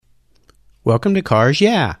Welcome to Cars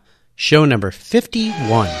Yeah, show number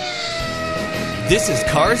 51. This is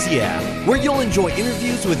Cars Yeah, where you'll enjoy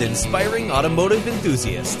interviews with inspiring automotive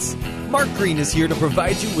enthusiasts. Mark Green is here to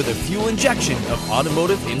provide you with a fuel injection of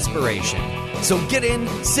automotive inspiration. So get in,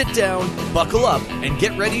 sit down, buckle up, and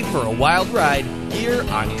get ready for a wild ride here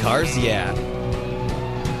on Cars Yeah.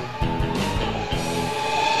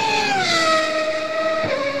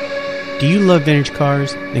 Do you love vintage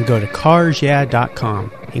cars? Then go to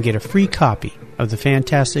carsyeah.com and get a free copy of the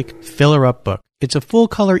fantastic Filler Up book. It's a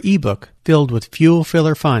full-color ebook filled with fuel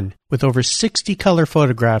filler fun, with over 60 color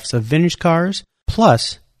photographs of vintage cars,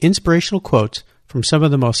 plus inspirational quotes from some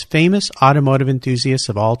of the most famous automotive enthusiasts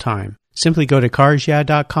of all time. Simply go to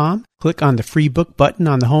carsyeah.com, click on the free book button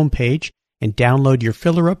on the homepage, and download your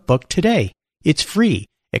Filler Up book today. It's free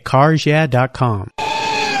at carsyeah.com.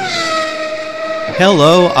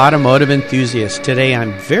 Hello, automotive enthusiasts. Today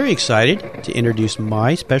I'm very excited to introduce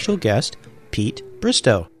my special guest, Pete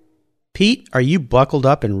Bristow. Pete, are you buckled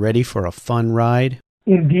up and ready for a fun ride?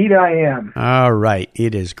 Indeed I am. All right.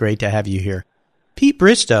 It is great to have you here. Pete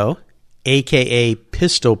Bristow, a.k.a.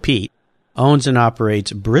 Pistol Pete, owns and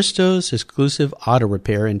operates Bristow's Exclusive Auto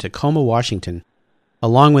Repair in Tacoma, Washington.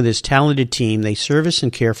 Along with his talented team, they service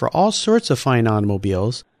and care for all sorts of fine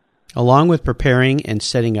automobiles, along with preparing and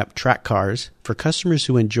setting up track cars for customers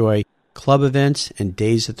who enjoy club events and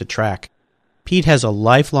days at the track. Pete has a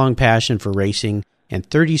lifelong passion for racing and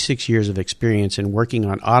 36 years of experience in working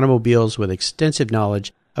on automobiles with extensive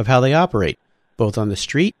knowledge of how they operate, both on the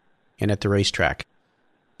street and at the racetrack.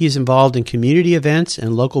 He is involved in community events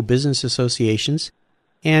and local business associations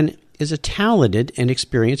and is a talented and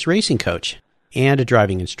experienced racing coach and a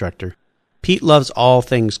driving instructor. Pete loves all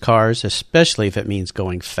things cars, especially if it means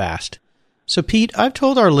going fast. So Pete, I've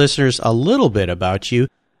told our listeners a little bit about you.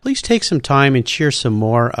 Please take some time and share some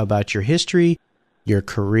more about your history, your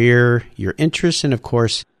career, your interests, and of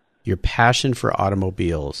course, your passion for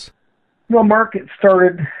automobiles. Well, Mark, it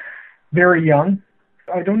started very young.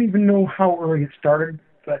 I don't even know how early it started,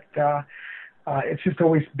 but it's just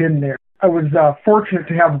always been there. I was fortunate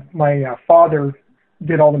to have my father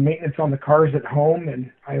did all the maintenance on the cars at home,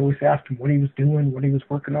 and I always asked him what he was doing, what he was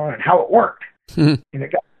working on, and how it worked. And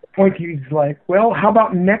it got to the point he's like, well, how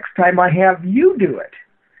about next time I have you do it?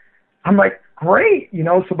 I'm like, great.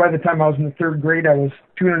 So by the time I was in the third grade, I was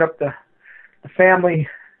tuning up the family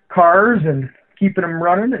cars and keeping them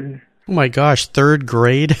running. And oh my gosh, third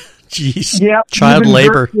grade? Jeez. Yeah. Child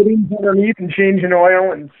labor. Underneath and changing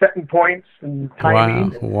oil and setting points and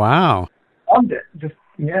timing. Wow. Loved it. Just,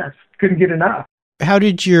 couldn't get enough. How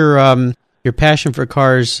did your passion for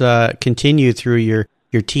cars continue through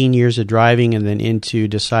your teen years of driving and then into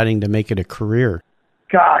deciding to make it a career?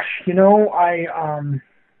 Gosh,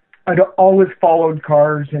 I'd always followed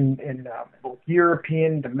cars in both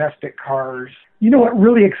European, domestic cars. It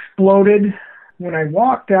really exploded when I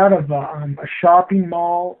walked out of a shopping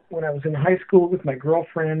mall when I was in high school with my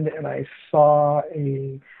girlfriend, and I saw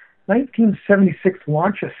a 1976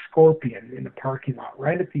 Lancia Scorpion in the parking lot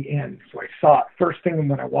right at the end. So I saw it first thing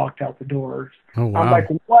when I walked out the doors. Oh, wow. I'm like,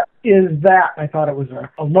 what is that? I thought it was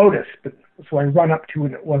a Lotus, but so I run up to it,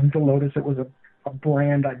 and it wasn't a Lotus. It was a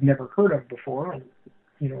brand I'd never heard of before,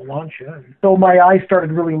 Lancia. And so my eyes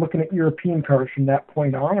started really looking at European cars from that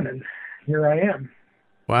point on, and here I am.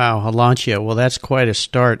 Wow, a Lancia. Well, that's quite a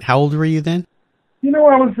start. How old were you then? I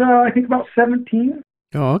was, I think, about 17.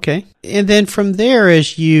 Oh, okay. And then from there,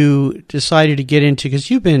 as you decided to get into,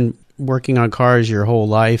 because you've been working on cars your whole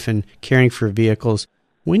life and caring for vehicles,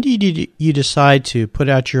 when did you decide to put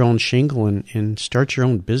out your own shingle and start your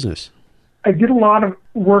own business? I did a lot of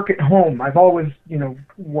work at home. I've always,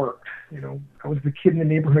 worked. I was the kid in the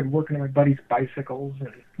neighborhood working on my buddy's bicycles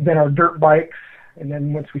and then our dirt bikes. And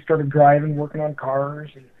then once we started driving, working on cars.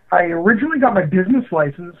 And I originally got my business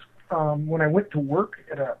license when I went to work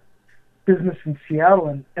at a business in Seattle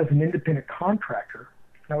and as an independent contractor.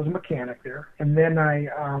 I was a mechanic there. And then I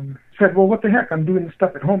said, well, what the heck? I'm doing this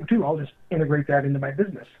stuff at home too. I'll just integrate that into my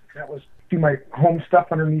business. That was do my home stuff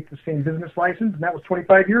underneath the same business license. And that was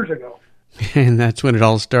 25 years ago. And that's when it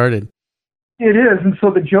all started. It is. And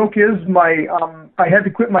so the joke is I had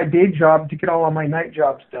to quit my day job to get all of my night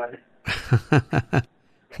jobs done.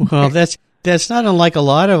 Well, that's not unlike a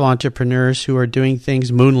lot of entrepreneurs who are doing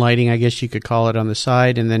things, moonlighting, I guess you could call it, on the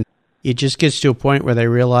side, and then it just gets to a point where they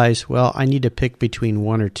realize, well, I need to pick between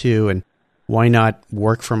one or two, and why not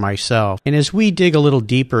work for myself? And as we dig a little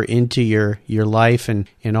deeper into your life and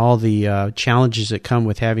all the challenges that come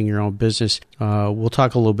with having your own business, we'll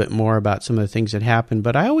talk a little bit more about some of the things that happen.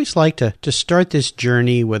 But I always like to start this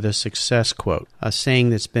journey with a success quote, a saying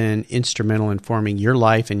that's been instrumental in forming your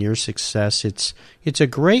life and your success. It's a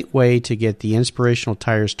great way to get the inspirational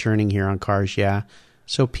tires turning here on Cars Yeah.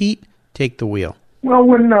 So Pete, take the wheel. Well,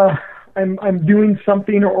 when I'm doing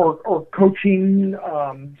something or coaching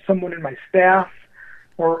someone in my staff,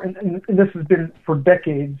 and this has been for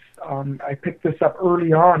decades. I picked this up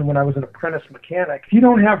early on when I was an apprentice mechanic. If you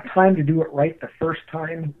don't have time to do it right the first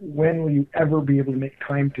time, when will you ever be able to make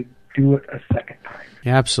time to do it a second time?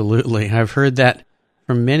 Absolutely. I've heard that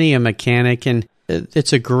from many a mechanic, and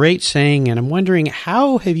it's a great saying, and I'm wondering,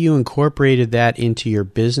 how have you incorporated that into your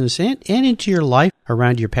business and into your life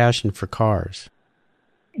around your passion for cars?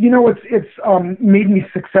 It's made me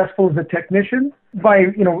successful as a technician by,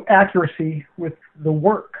 accuracy with the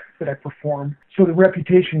work that I perform. So the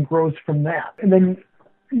reputation grows from that. And then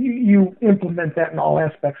you implement that in all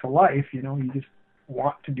aspects of life. You just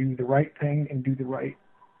want to do the right thing and do the right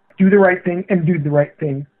thing and do the right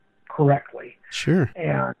thing correctly. Sure.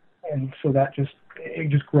 And so it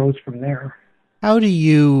just grows from there. How do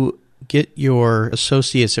you get your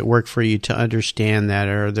associates that work for you to understand that?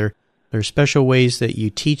 Are there special ways that you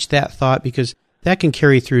teach that thought? Because that can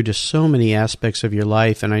carry through to so many aspects of your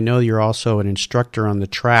life. And I know you're also an instructor on the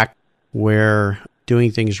track where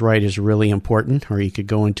doing things right is really important, or you could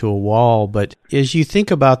go into a wall. But as you think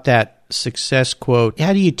about that success quote,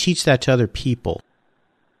 how do you teach that to other people?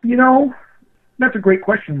 That's a great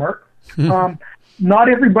question, Mark. Not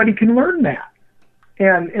everybody can learn that.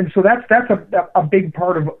 And so that's a big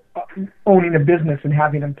part of owning a business and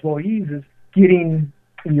having employees is getting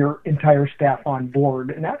your entire staff on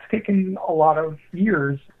board. And that's taken a lot of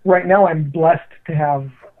years. Right now, I'm blessed to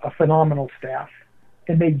have a phenomenal staff,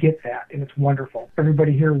 and they get that, and it's wonderful.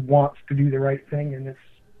 Everybody here wants to do the right thing, and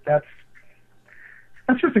that's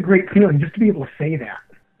just a great feeling. Just to be able to say that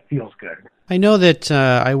feels good. I know that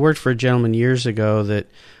I worked for a gentleman years ago that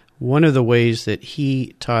one of the ways that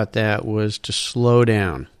he taught that was to slow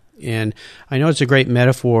down. And I know it's a great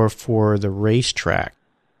metaphor for the racetrack.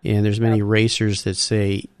 And there's many racers that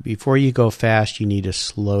say, before you go fast, you need to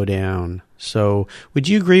slow down. So would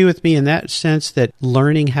you agree with me in that sense that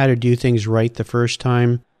learning how to do things right the first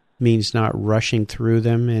time means not rushing through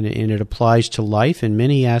them? And it applies to life in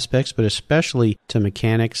many aspects, but especially to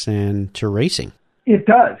mechanics and to racing. It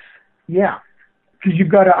does, yeah. Because you've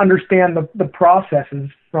got to understand the processes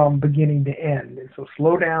from beginning to end. And so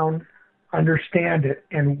slow down, understand it,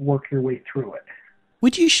 and work your way through it.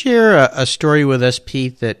 Would you share a story with us,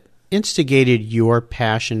 Pete, that instigated your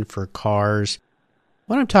passion for cars?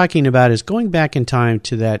 What I'm talking about is going back in time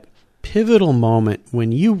to that pivotal moment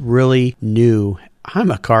when you really knew, I'm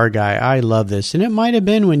a car guy, I love this. And it might have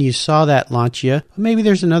been when you saw that Lancia, but maybe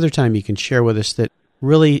there's another time you can share with us that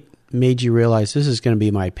really made you realize this is going to be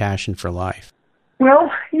my passion for life.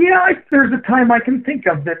 Well, yeah, there's a time I can think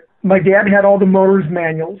of that my dad had all the motors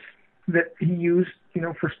manuals that he used,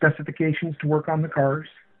 for specifications to work on the cars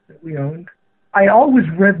that we owned. I always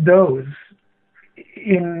read those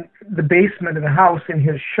in the basement of the house in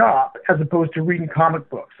his shop as opposed to reading comic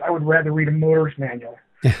books. I would rather read a motor's manual.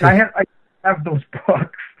 And I have those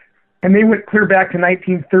books, and they went clear back to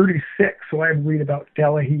 1936, so I'd read about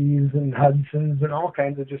Delahys and Hudsons and all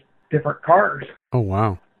kinds of just different cars. Oh,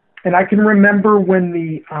 wow. And I can remember when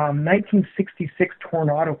the 1966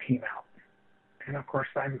 Tornado came out. And, of course,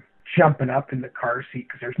 I'm jumping up in the car seat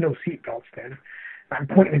because there's no seat belts then. I'm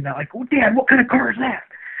pointing at that like, oh, Dad, what kind of car is that?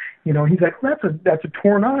 He's like, well, that's a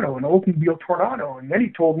Tornado, an open-wheel Tornado. And then he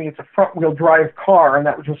told me it's a front-wheel drive car, and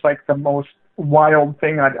that was just like the most wild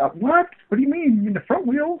thing. What? What do you mean? The front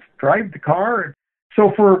wheels drive the car? And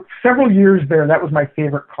so for several years there, that was my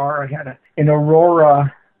favorite car. I had an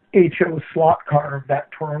Aurora HO slot car of that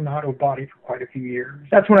Tornado body for quite a few years.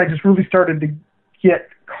 That's when I just really started to get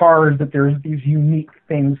cars, that there's these unique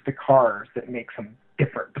things to cars that makes them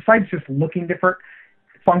different. Besides just looking different,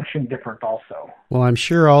 function different also. Well, I'm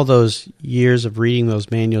sure all those years of reading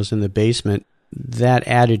those manuals in the basement, that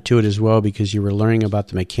added to it as well because you were learning about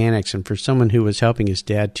the mechanics. And for someone who was helping his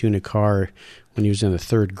dad tune a car when he was in the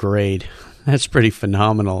third grade, that's pretty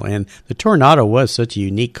phenomenal. And the Tornado was such a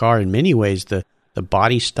unique car in many ways, the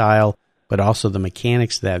body style, but also the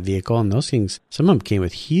mechanics of that vehicle. And those things, some of them came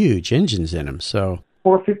with huge engines in them. So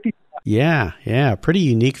 450. Yeah, pretty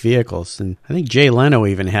unique vehicles. And I think Jay Leno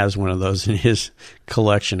even has one of those in his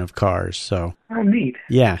collection of cars. So how neat.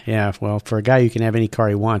 Yeah. Well, for a guy who can have any car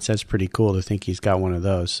he wants, that's pretty cool to think he's got one of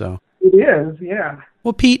those. So it is, yeah.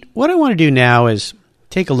 Well, Pete, what I want to do now is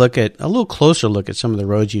take a little closer look at some of the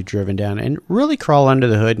roads you've driven down and really crawl under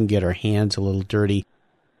the hood and get our hands a little dirty,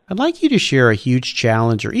 I'd like you to share a huge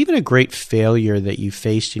challenge or even a great failure that you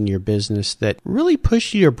faced in your business that really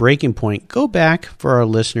pushed you to a breaking point. Go back for our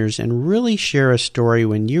listeners and really share a story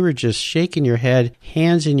when you were just shaking your head,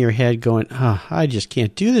 hands in your head, going, I just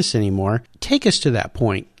can't do this anymore. Take us to that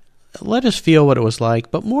point. Let us feel what it was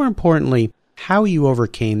like, but more importantly, how you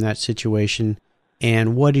overcame that situation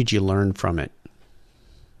and what did you learn from it?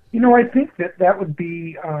 I think that would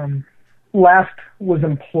be last was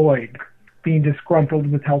employed, being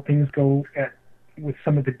disgruntled with how things go with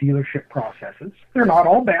some of the dealership processes. They're not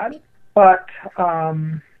all bad, but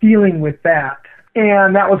dealing with that.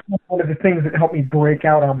 And that was one of the things that helped me break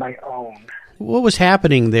out on my own. What was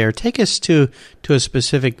happening there? Take us to a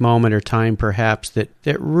specific moment or time, perhaps, that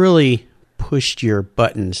really pushed your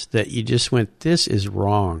buttons, that you just went, this is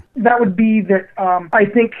wrong. That would be that I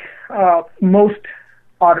think most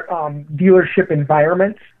dealership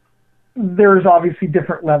environments, there's obviously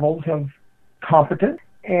different levels of competence,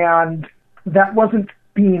 and that wasn't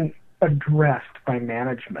being addressed by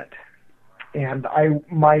management. And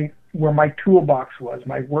where my toolbox was,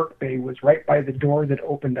 my work bay was right by the door that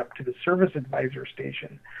opened up to the service advisor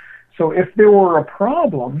station. So if there were a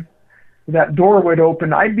problem, that door would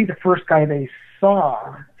open, I'd be the first guy they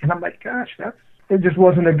saw. And I'm like, gosh, it just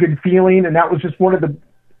wasn't a good feeling. And that was just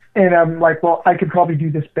and I'm like, well, I could probably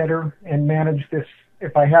do this better and manage this.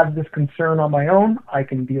 If I have this concern on my own, I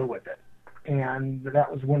can deal with it. And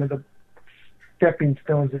that was one of the stepping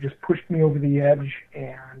stones that just pushed me over the edge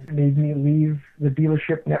and made me leave the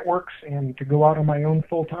dealership networks and to go out on my own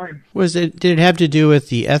full time. Did it have to do with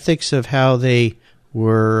the ethics of how they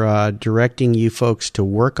were directing you folks to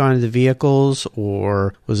work on the vehicles,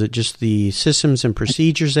 or was it just the systems and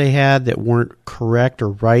procedures they had that weren't correct or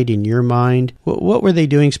right in your mind? What were they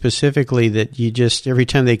doing specifically that you just, every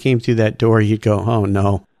time they came through that door, you'd go, oh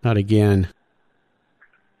no, not again?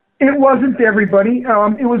 It wasn't everybody.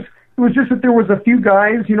 It was just that there was a few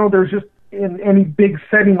guys, there's just, in any big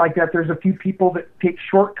setting like that, there's a few people that take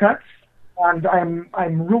shortcuts. And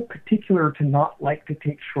I'm real particular to not like to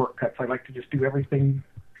take shortcuts. I like to just do everything,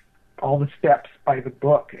 all the steps by the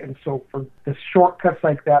book. And so for the shortcuts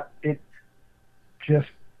like that, it just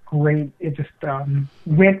went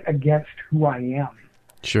against who I am.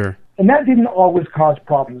 Sure. And that didn't always cause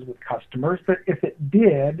problems with customers, but if it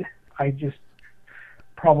did, I just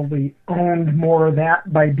probably owned more of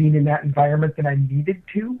that by being in that environment than I needed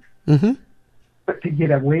to. Mm-hmm. But to get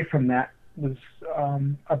away from that was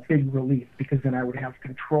a big relief, because then I would have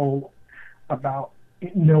control about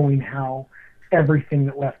knowing how everything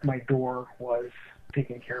that left my door was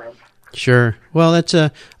taken care of. Sure. Well, that's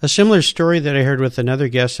a similar story that I heard with another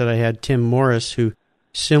guest that I had, Tim Morris, who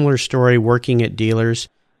similar story working at dealers,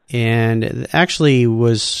 and actually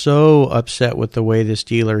was so upset with the way this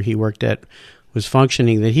dealer he worked at was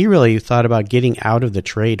functioning that he really thought about getting out of the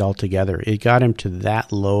trade altogether. It got him to that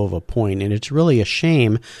low of a point, and it's really a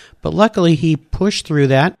shame. But luckily, he pushed through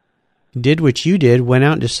that, did what you did, went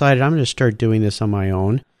out and decided, I'm going to start doing this on my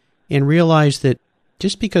own, and realized that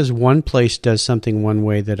just because one place does something one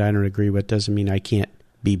way that I don't agree with doesn't mean I can't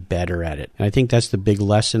be better at it. And I think that's the big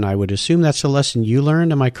lesson. I would assume that's the lesson you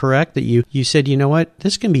learned. Am I correct? That you said, you know what,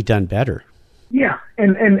 this can be done better. Yeah,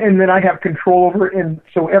 and then I have control over it, and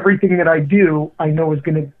so everything that I do, I know is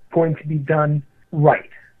going to be done right.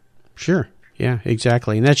 Sure. Yeah,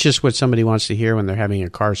 exactly. And that's just what somebody wants to hear when they're having a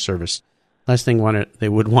car service. Last thing they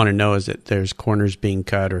would want to know is that there's corners being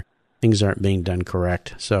cut or things aren't being done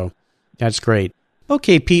correct. So that's great.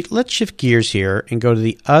 Okay, Pete, let's shift gears here and go to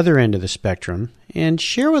the other end of the spectrum and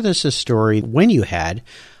share with us a story when you had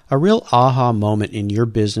a real aha moment in your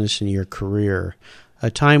business and your career, a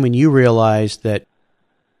time when you realized that,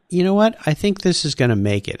 you know what, I think this is going to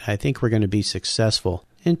make it. I think we're going to be successful.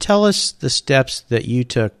 And tell us the steps that you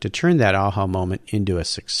took to turn that aha moment into a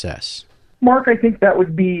success. Mark, I think that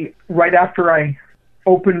would be right after I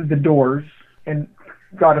opened the doors and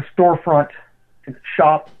got a storefront and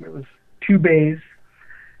shop. It was 2 bays.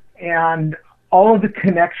 And all of the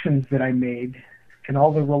connections that I made and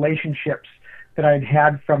all the relationships that I'd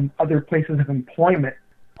had from other places of employment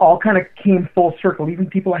all kind of came full circle. Even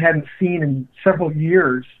people I hadn't seen in several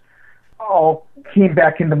years all came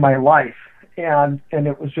back into my life. And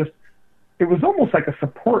it was almost like a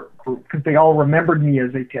support group, because they all remembered me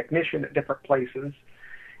as a technician at different places.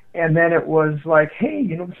 And then it was like, hey,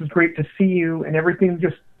 this is great to see you. And everything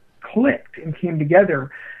just clicked and came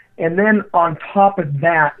together. And then on top of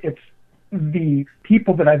that, it's the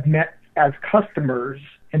people that I've met as customers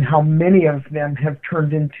and how many of them have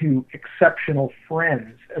turned into exceptional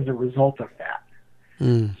friends as a result of that.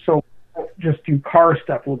 So just do car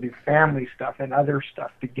stuff. We'll do family stuff and other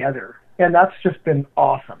stuff together. And that's just been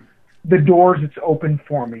awesome. The doors it's opened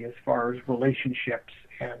for me as far as relationships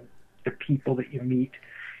and the people that you meet,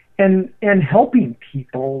 and helping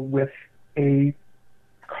people with a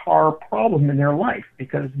car problem in their life,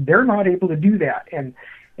 because they're not able to do that. And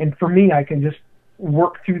for me, I can just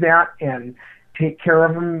work through that and take care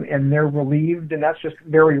of them, and they're relieved, and that's just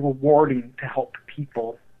very rewarding to help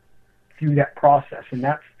people through that process. And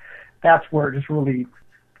that's where it just really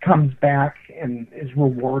comes back and is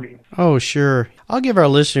rewarding. Oh, sure. I'll give our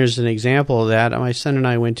listeners an example of that. My son and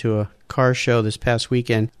I went to a car show this past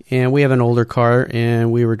weekend, and we have an older car,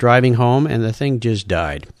 and we were driving home, and the thing just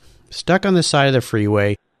died. Stuck on the side of the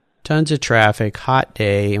freeway, tons of traffic, hot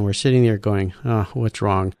day, and we're sitting there going, oh, what's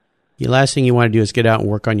wrong? The last thing you want to do is get out and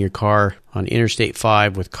work on your car on Interstate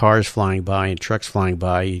 5 with cars flying by and trucks flying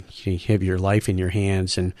by. You have your life in your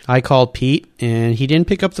hands. And I called Pete, and he didn't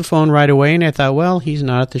pick up the phone right away, and I thought, well, he's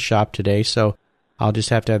not at the shop today, so I'll just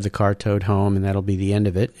have to have the car towed home, and that'll be the end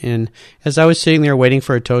of it. And as I was sitting there waiting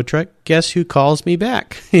for a tow truck, guess who calls me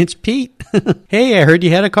back? It's Pete. Hey, I heard you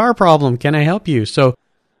had a car problem. Can I help you? So,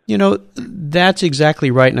 you know, that's exactly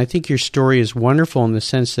right. And I think your story is wonderful in the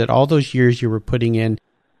sense that all those years you were putting in,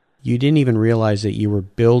 you didn't even realize that you were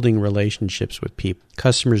building relationships with people,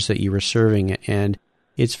 customers that you were serving. And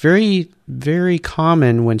it's very, very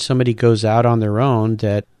common when somebody goes out on their own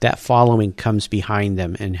that following comes behind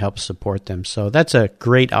them and helps support them. So that's a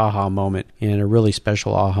great aha moment, and a really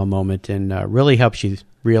special aha moment, and really helps you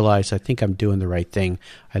realize, I think I'm doing the right thing.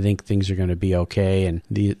 I think things are going to be okay, and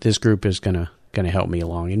this group is going to help me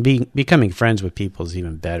along. And becoming friends with people is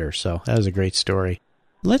even better. So that was a great story.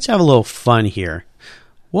 Let's have a little fun here.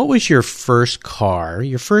 What was your first car,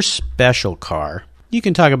 your first special car? You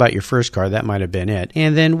can talk about your first car. That might have been it.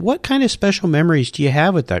 And then what kind of special memories do you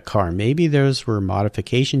have with that car? Maybe those were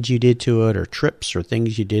modifications you did to it, or trips or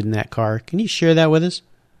things you did in that car. Can you share that with us?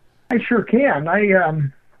 I sure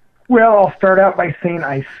can. Well, I'll start out by saying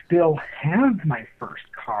I still have my first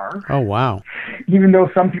car. Oh, wow. Even though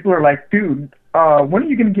some people are like, dude, when are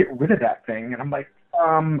you going to get rid of that thing? And I'm like,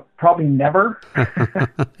 probably never.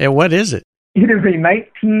 And what is it? It is a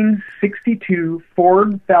 1962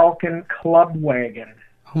 Ford Falcon Club Wagon.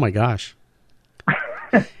 Oh, my gosh.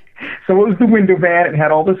 So it was the window van. It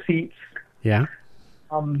had all the seats. Yeah.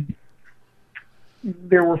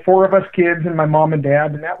 There were 4 of us kids and my mom and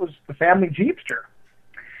dad, and that was the family Jeepster.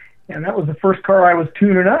 And that was the first car I was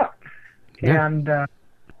tuning up. Yeah. And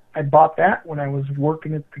I bought that when I was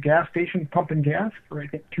working at the gas station pumping gas for, I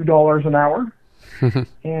think, $2 an hour.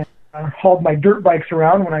 And hauled my dirt bikes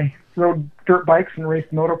around when I rode dirt bikes and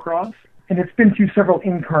raced motocross. And it's been through several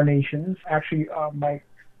incarnations. Actually, my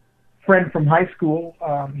friend from high school,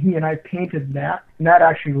 he and I painted that. And that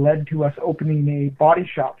actually led to us opening a body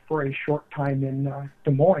shop for a short time in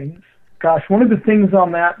Des Moines. Gosh, one of the things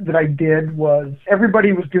on that I did was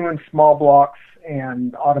everybody was doing small blocks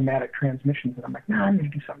and automatic transmissions. And I'm like, I'm going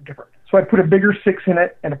to do something different. So I put a bigger 6 in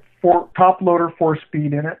it and a top loader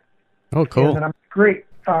 4-speed in it. Oh, cool. And then I'm great.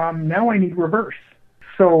 Now I need reverse.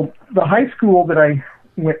 So the high school that I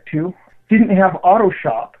went to didn't have auto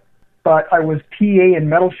shop, but I was TA in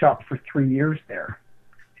metal shop for 3 years there.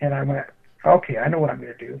 And I went, okay, I know what I'm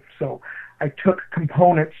going to do. So I took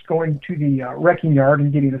components going to the wrecking yard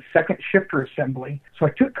and getting a second shifter assembly. So I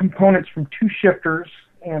took components from 2 shifters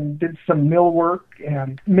and did some mill work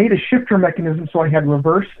and made a shifter mechanism so I had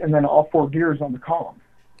reverse and then all 4 gears on the column.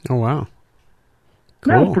 Oh, wow.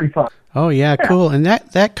 Cool. That was pretty fun. Oh, yeah, cool. And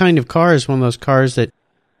that kind of car is one of those cars that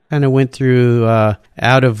kind of went through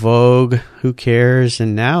out of vogue, who cares,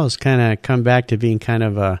 and now it's kind of come back to being kind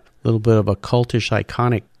of a little bit of a cultish,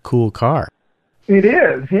 iconic, cool car. It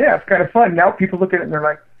is, yeah. It's kind of fun. Now people look at it and they're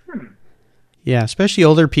like, Yeah, especially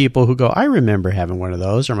older people who go, I remember having one of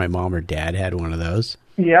those, or my mom or dad had one of those.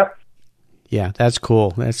 Yep. Yeah, that's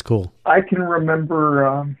cool. That's cool. I can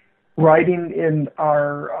remember riding in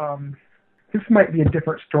our... this might be a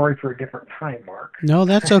different story for a different time, Mark. No,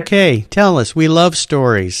 that's okay. Tell us. We love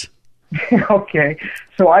stories. Okay.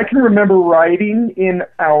 So I can remember riding in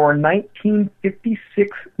our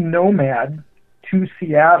 1956 Nomad to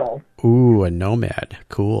Seattle. Ooh, a Nomad.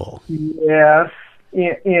 Cool. Yes.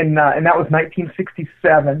 And that was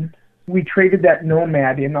 1967. We traded that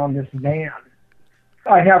Nomad in on this van.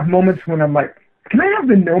 I have moments when I'm like, can I have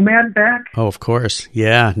the Nomad back? Oh, of course.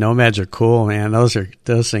 Yeah, Nomads are cool, man. Those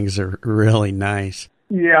things are really nice.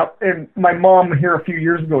 Yeah, and my mom here a few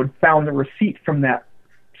years ago had found the receipt from that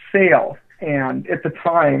sale, and at the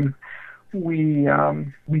time we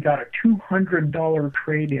got a $200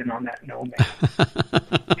 trade-in on that Nomad.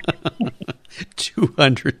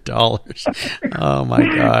 $200. Oh my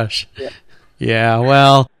gosh. Yeah,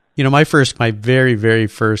 well, my very, very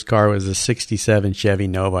first car was a 67 Chevy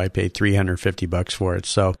Nova. I paid $350 for it.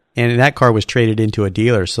 So, and that car was traded into a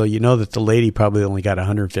dealer. So, that the lady probably only got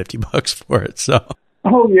 $150 for it. So,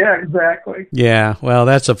 Oh, yeah, exactly. yeah, well,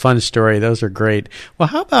 that's a fun story. Those are great. Well,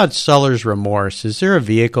 how about seller's remorse? Is there a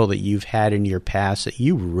vehicle that you've had in your past that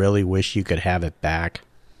you really wish you could have it back?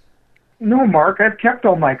 No, Mark, I've kept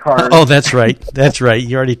all my cars. Oh, that's right. That's right.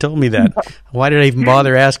 You already told me that. Why did I even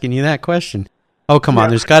bother asking you that question? Oh, come on.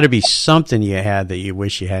 There's got to be something you had that you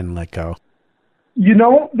wish you hadn't let go.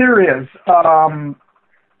 There is. I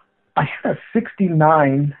had a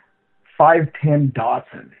 69 510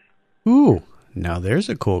 Datsun. Ooh, now there's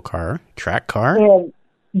a cool car. Track car? And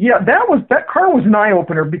yeah, that car was an eye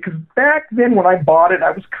opener because back then when I bought it,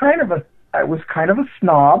 I was kind of a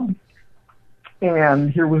snob,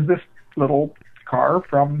 and here was this little car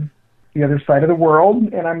from the other side of the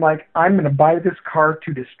world, and I'm like, I'm going to buy this car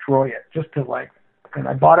to destroy it, and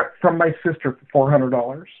I bought it from my sister for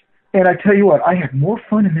 $400. And I tell you what, I had more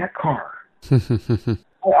fun in that car. I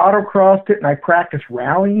autocrossed it and I practiced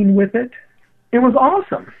rallying with it. It was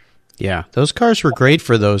awesome. Yeah, those cars were great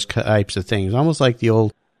for those types of things. Almost like the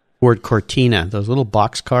old Ford Cortina, those little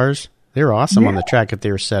box cars. They were awesome on the track if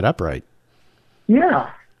they were set up right.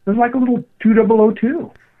 Yeah, it was like a little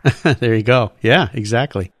 2002. There you go. Yeah,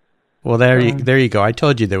 exactly. Well, there you go. I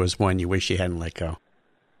told you there was one you wish you hadn't let go.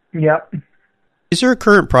 Yep. Is there a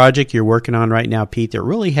current project you're working on right now, Pete, that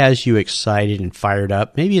really has you excited and fired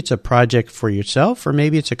up? Maybe it's a project for yourself, or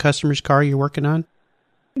maybe it's a customer's car you're working on?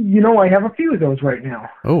 I have a few of those right now.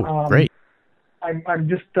 Oh, great. I'm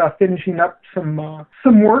just finishing up some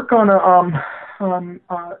work on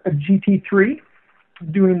a GT3,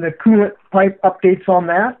 doing the coolant pipe updates on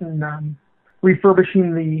that, and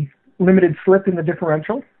refurbishing the limited slip in the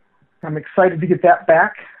differential. I'm excited to get that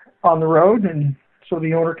back on the road, and so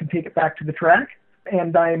the owner can take it back to the track.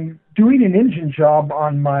 And I'm doing an engine job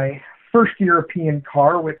on my first European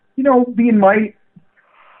car, with being my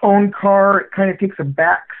own car, it kind of takes a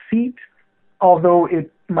back seat, although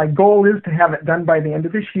my goal is to have it done by the end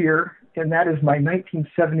of this year, and that is my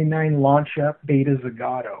 1979 Lancia Beta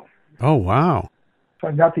Zagato. Oh, wow. So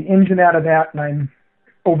I've got the engine out of that, and I'm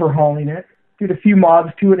overhauling it. Did a few mods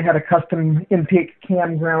to it, had a custom intake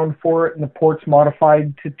cam ground for it, and the ports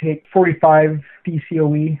modified to take 45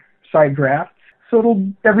 DCOE side drafts. So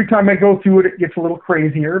every time I go through it, it gets a little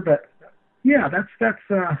crazier, but yeah, that's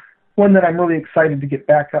one that I'm really excited to get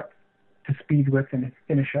back up to speed with and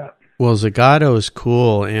finish up. Well, Zagato is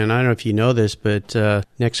cool, and I don't know if you know this, but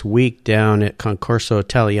next week down at Concorso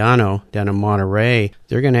Italiano down in Monterey,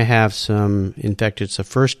 they're going to have in fact, it's the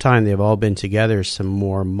first time they've all been together, some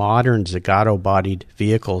more modern Zagato-bodied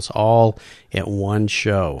vehicles all at one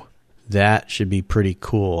show. That should be pretty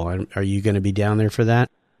cool. Are you going to be down there for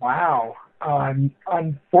that? Wow.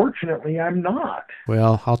 Unfortunately, I'm not.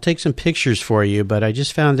 Well, I'll take some pictures for you, but I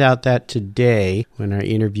just found out that today when I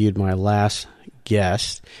interviewed my last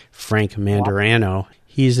guest, Frank Mandarano.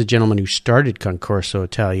 He's the gentleman who started Concorso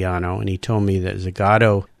Italiano, and he told me that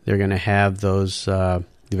Zagato, they're going to have those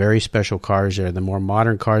very special cars there, the more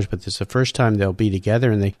modern cars, but it's the first time they'll be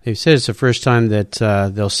together, and they said it's the first time that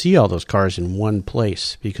they'll see all those cars in one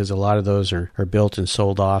place, because a lot of those are built and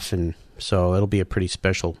sold off, and so it'll be a pretty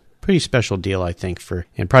special deal, I think,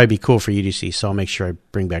 and probably be cool for you to see, so I'll make sure I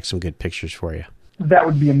bring back some good pictures for you. That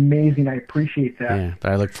would be amazing. I appreciate that. Yeah,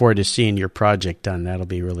 but I look forward to seeing your project done. That'll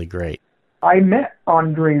be really great. I met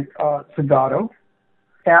Andre Zagato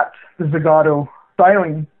at the Zagato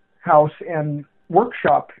Styling House and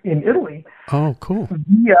Workshop in Italy. Oh, cool.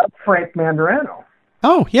 Via Frank Mandarano.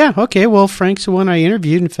 Oh, yeah. Okay. Well, Frank's the one I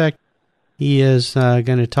interviewed. In fact, he is going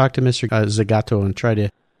to talk to Mr. Zagato and try to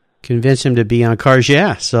convince him to be on Cars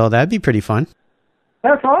Yeah. So that'd be pretty fun.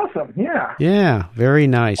 That's awesome. Yeah. Yeah. Very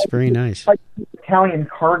nice. Very nice. Like the Italian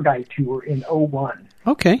Car Guy Tour in 2001.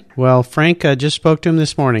 Okay. Well, Frank just spoke to him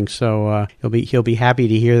this morning, so he'll be happy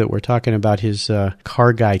to hear that we're talking about his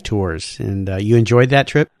car guy tours. And you enjoyed that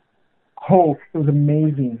trip? Oh, it was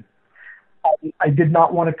amazing. I did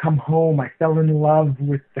not want to come home. I fell in love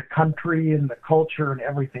with the country and the culture and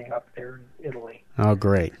everything up there in Italy. Oh,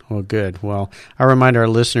 great. Well, good. Well, I'll remind our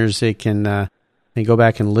listeners they can go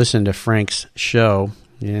back and listen to Frank's show,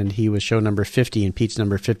 and he was show number 50 and Pete's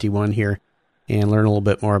number 51 here, and learn a little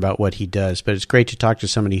bit more about what he does. But it's great to talk to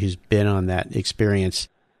somebody who's been on that experience.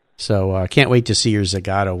 So I can't wait to see your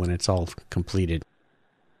Zagato when it's all completed.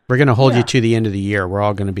 We're going to hold you to the end of the year. We're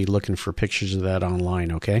all going to be looking for pictures of that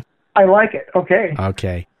online, okay? I like it. Okay.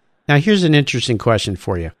 Okay. Now, here's an interesting question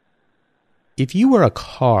for you. If you were a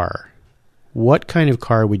car, what kind of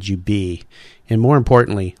car would you be? And more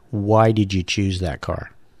importantly, why did you choose that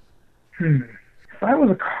car? If I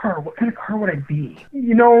was a car, what kind of car would I be?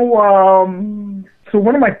 So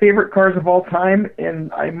one of my favorite cars of all time,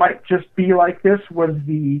 and I might just be like this, was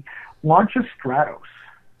the Lancia Stratos.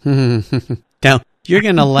 Now, you're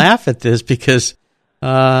going to laugh at this because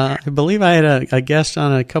I believe I had a guest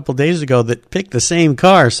on a couple days ago that picked the same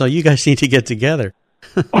car, so you guys need to get together.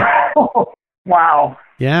 Oh, wow.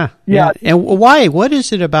 Yeah. And why? What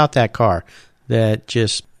is it about that car that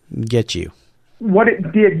just gets you? What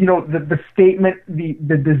it did, the statement,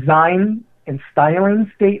 the design and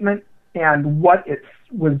styling statement, and what it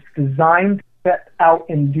was designed to set out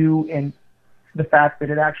and do, and the fact that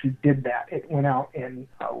it actually did that. It went out and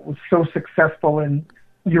was so successful in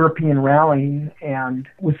European rallying and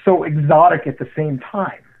was so exotic at the same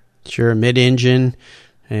time. Sure, mid-engine,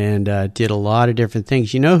 and did a lot of different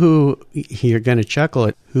things. You know who, you're going to chuckle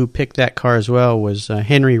at, who picked that car as well was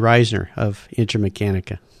Henry Reisner of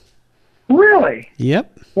Intermechanica. Really?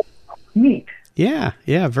 Yep. Neat. Yeah,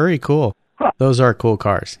 very cool. Huh. Those are cool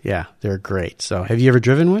cars. Yeah, they're great. So have you ever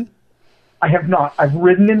driven one? I have not. I've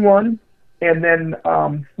ridden in one, and then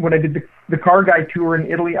when I did the car guy tour in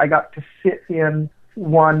Italy, I got to sit in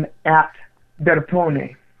one at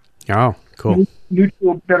Bertone. Oh, cool.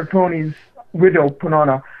 Lucio Bertone's widow put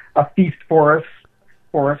on a feast for us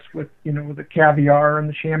with, the caviar and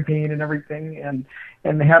the champagne and everything, and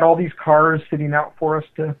they had all these cars sitting out for us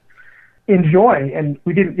to enjoy, and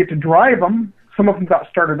we didn't get to drive them. Some of them got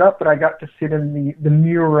started up, but I got to sit in the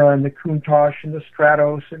Miura and the Countach and the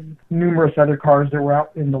Stratos and numerous other cars that were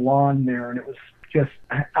out in the lawn there, and it was just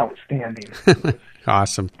outstanding.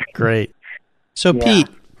 Awesome. Great. So, yeah.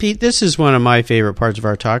 Pete, this is one of my favorite parts of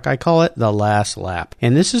our talk. I call it the last lap.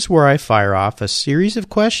 And this is where I fire off a series of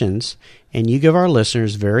questions, and you give our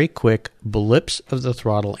listeners very quick blips of the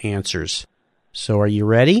throttle answers. So are you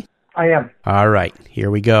ready? I am. All right, here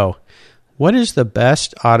we go. What is the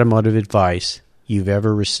best automotive advice you've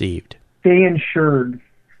ever received? Stay insured.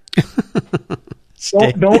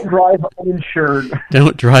 Don't drive uninsured.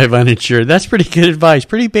 Don't drive uninsured. That's pretty good advice.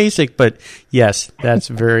 Pretty basic, but yes, that's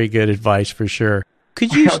very good advice for sure.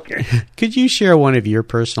 Could you share one of your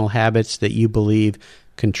personal habits that you believe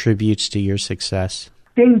contributes to your success?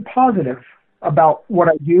 Staying positive about what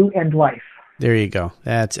I do and life. There you go.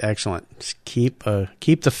 That's excellent. Just keep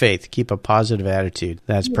the faith. Keep a positive attitude.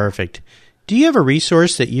 That's perfect. Do you have a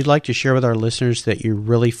resource that you'd like to share with our listeners that you're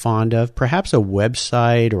really fond of? Perhaps a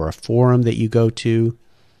website or a forum that you go to?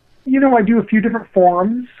 I do a few different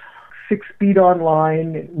forums. 6Speed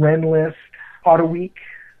Online, Renlist, AutoWeek,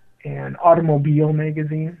 and Automobile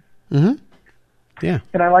Magazine. Mm-hmm. Yeah.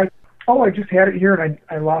 And I just had it here, and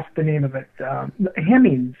I lost the name of it.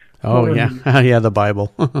 Hemmings. Oh, yeah. Yeah, the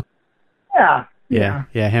Bible. Yeah.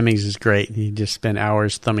 Yeah, Hemmings is great. You just spend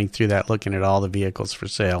hours thumbing through that, looking at all the vehicles for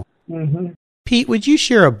sale. Mm-hmm. Pete, would you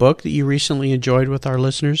share a book that you recently enjoyed with our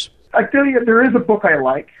listeners? I tell you, there is a book I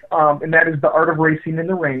like, and that is The Art of Racing in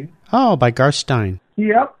the Rain. Oh, by Garth Stein.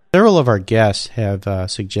 Yep. Several of our guests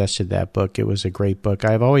have suggested that book. It was a great book.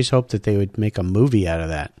 I've always hoped that they would make a movie out of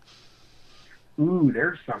that. Ooh,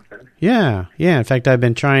 there's something. Yeah. In fact, I've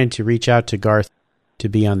been trying to reach out to Garth to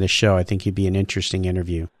be on this show. I think he'd be an interesting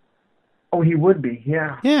interview. Oh, he would be,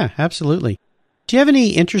 yeah. Yeah, absolutely. Do you have any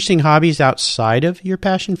interesting hobbies outside of your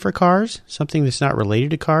passion for cars? Something that's not related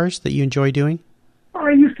to cars that you enjoy doing?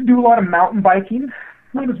 I used to do a lot of mountain biking.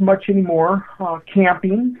 Not as much anymore.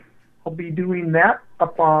 Camping. I'll be doing that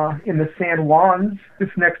up in the San Juans this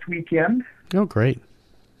next weekend. Oh, great.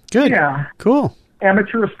 Good. Yeah. Cool.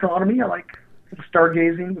 Amateur astronomy. I like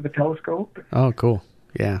stargazing with a telescope. Oh, cool.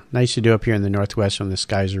 Yeah, nice to do up here in the Northwest when the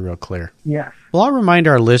skies are real clear. Yes. Well, I'll remind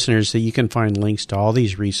our listeners that you can find links to all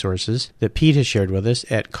these resources that Pete has shared with us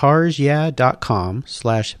at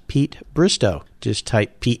carsyeah.com/Pete Bristow. Just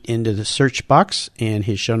type Pete into the search box and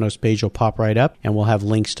his show notes page will pop right up, and we'll have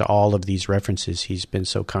links to all of these references he's been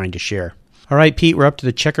so kind to share. All right, Pete, we're up to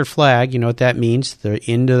the checkered flag. You know what that means. The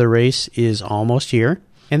end of the race is almost here.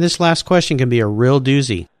 And this last question can be a real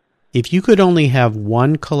doozy. If you could only have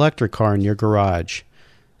one collector car in your garage,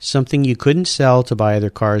 something you couldn't sell to buy other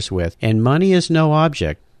cars with, and money is no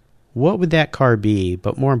object, what would that car be?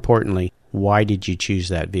 But more importantly, why did you choose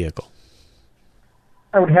that vehicle?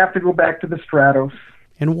 I would have to go back to the Stratos.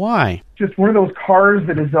 And why? Just one of those cars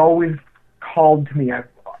that has always called to me.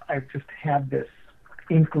 I've just had this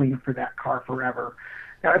inkling for that car forever.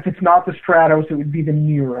 Now, if it's not the Stratos, it would be the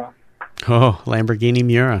Miura. Oh, Lamborghini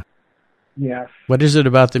Miura. Yes. What is it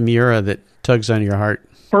about the Miura that tugs on your heart?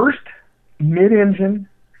 First, mid-engine,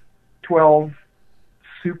 12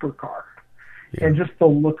 supercar, and just the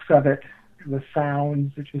looks of it, the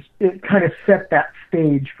sounds, it kind of set that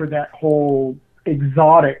stage for that whole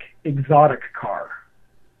exotic car.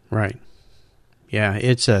 Right. Yeah,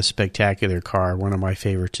 it's a spectacular car. One of my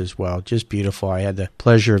favorites as well. Just beautiful. I had the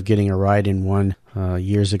pleasure of getting a ride in one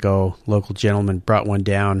years ago. Local gentleman brought one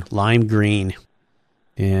down, lime green.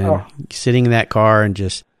 And sitting in that car and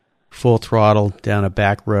just full throttle down a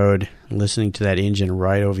back road, listening to that engine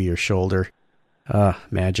right over your shoulder.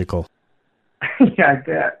 Magical. Yeah, I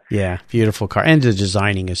bet. Yeah, beautiful car. And the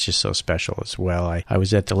designing is just so special as well. I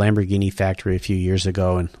was at the Lamborghini factory a few years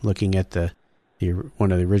ago and looking at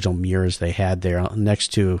one of the original mirrors they had there next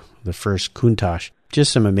to the first Countach.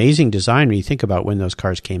 Just some amazing design when you think about when those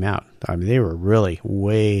cars came out. I mean, they were really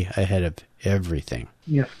way ahead of everything.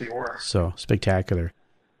 Yes, they were. So spectacular.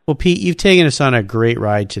 Well, Pete, you've taken us on a great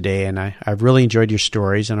ride today, and I've really enjoyed your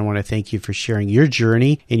stories, and I want to thank you for sharing your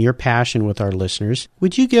journey and your passion with our listeners.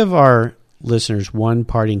 Would you give our listeners one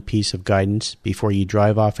parting piece of guidance before you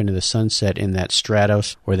drive off into the sunset in that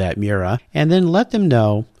Stratos or that Miura, and then let them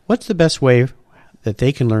know what's the best way that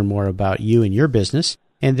they can learn more about you and your business,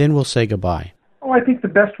 and then we'll say goodbye. Oh, I think the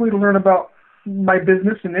best way to learn about my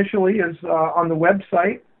business initially is on the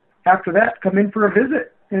website. After that, come in for a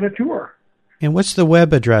visit and a tour. And what's the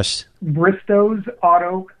web address?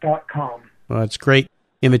 bristowsauto.com. Well, it's a great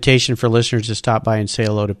invitation for listeners to stop by and say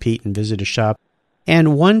hello to Pete and visit his shop.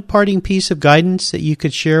 And one parting piece of guidance that you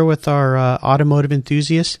could share with our automotive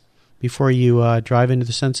enthusiasts before you drive into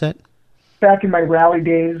the sunset? Back in my rally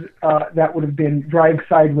days, that would have been drive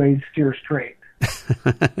sideways, steer straight.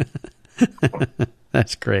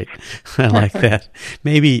 That's great. I like that.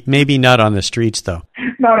 Maybe not on the streets, though.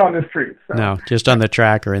 Not on the streets. So. No, just on the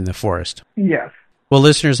track or in the forest. Yes. Well,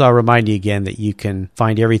 listeners, I'll remind you again that you can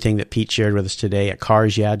find everything that Pete shared with us today at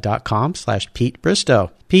carsyeah.com/Pete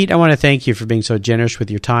Bristow. Pete, I want to thank you for being so generous with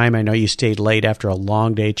your time. I know you stayed late after a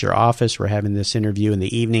long day at your office. We're having this interview in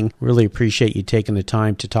the evening. Really appreciate you taking the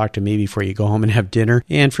time to talk to me before you go home and have dinner,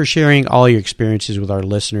 and for sharing all your experiences with our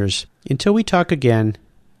listeners. Until we talk again,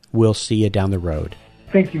 we'll see you down the road.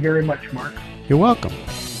 Thank you very much, Mark. You're welcome.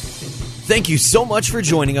 Thank you so much for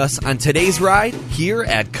joining us on today's ride here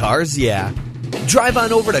at Cars Yeah. Drive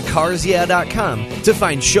on over to carsyeah.com to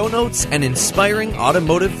find show notes and inspiring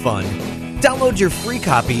automotive fun. Download your free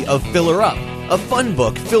copy of Filler Up, a fun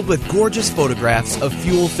book filled with gorgeous photographs of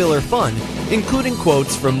fuel filler fun, including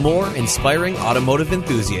quotes from more inspiring automotive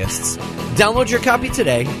enthusiasts. Download your copy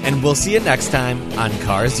today, and we'll see you next time on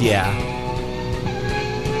Cars Yeah.